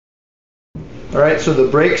Alright, so the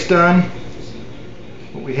brake's done.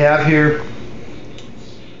 What we have here,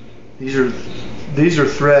 these are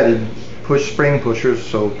threaded spring pushers,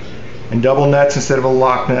 so, and double nuts instead of a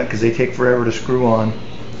lock nut because they take forever to screw on.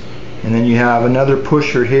 And then you have another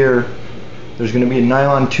pusher here. There's going to be a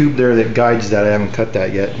nylon tube there that guides that. I haven't cut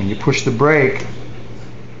that yet. When you push the brake,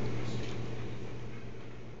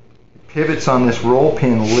 pivots on this roll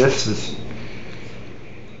pin lifts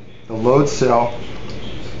the load cell.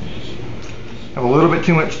 I have a little bit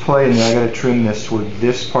too much play in there. I got to trim this where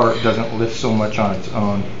this part doesn't lift so much on its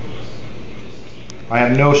own. I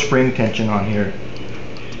have no spring tension on here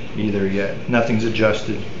either yet. Nothing's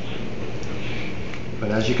adjusted.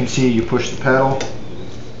 But as you can see, you push the pedal.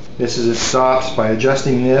 This is it stops. By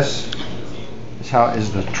adjusting this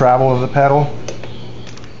is the travel of the pedal.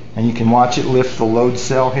 And you can watch it lift the load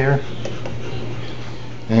cell here.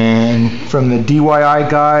 And from the DIY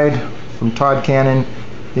guide from Todd Cannon,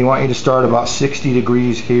 they want you to start about 60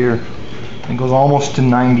 degrees here. It goes almost to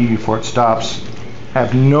 90 before it stops. I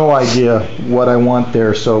have no idea what I want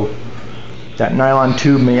there, so that nylon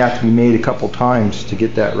tube may have to be made a couple times to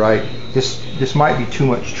get that right. This might be too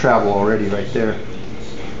much travel already right there.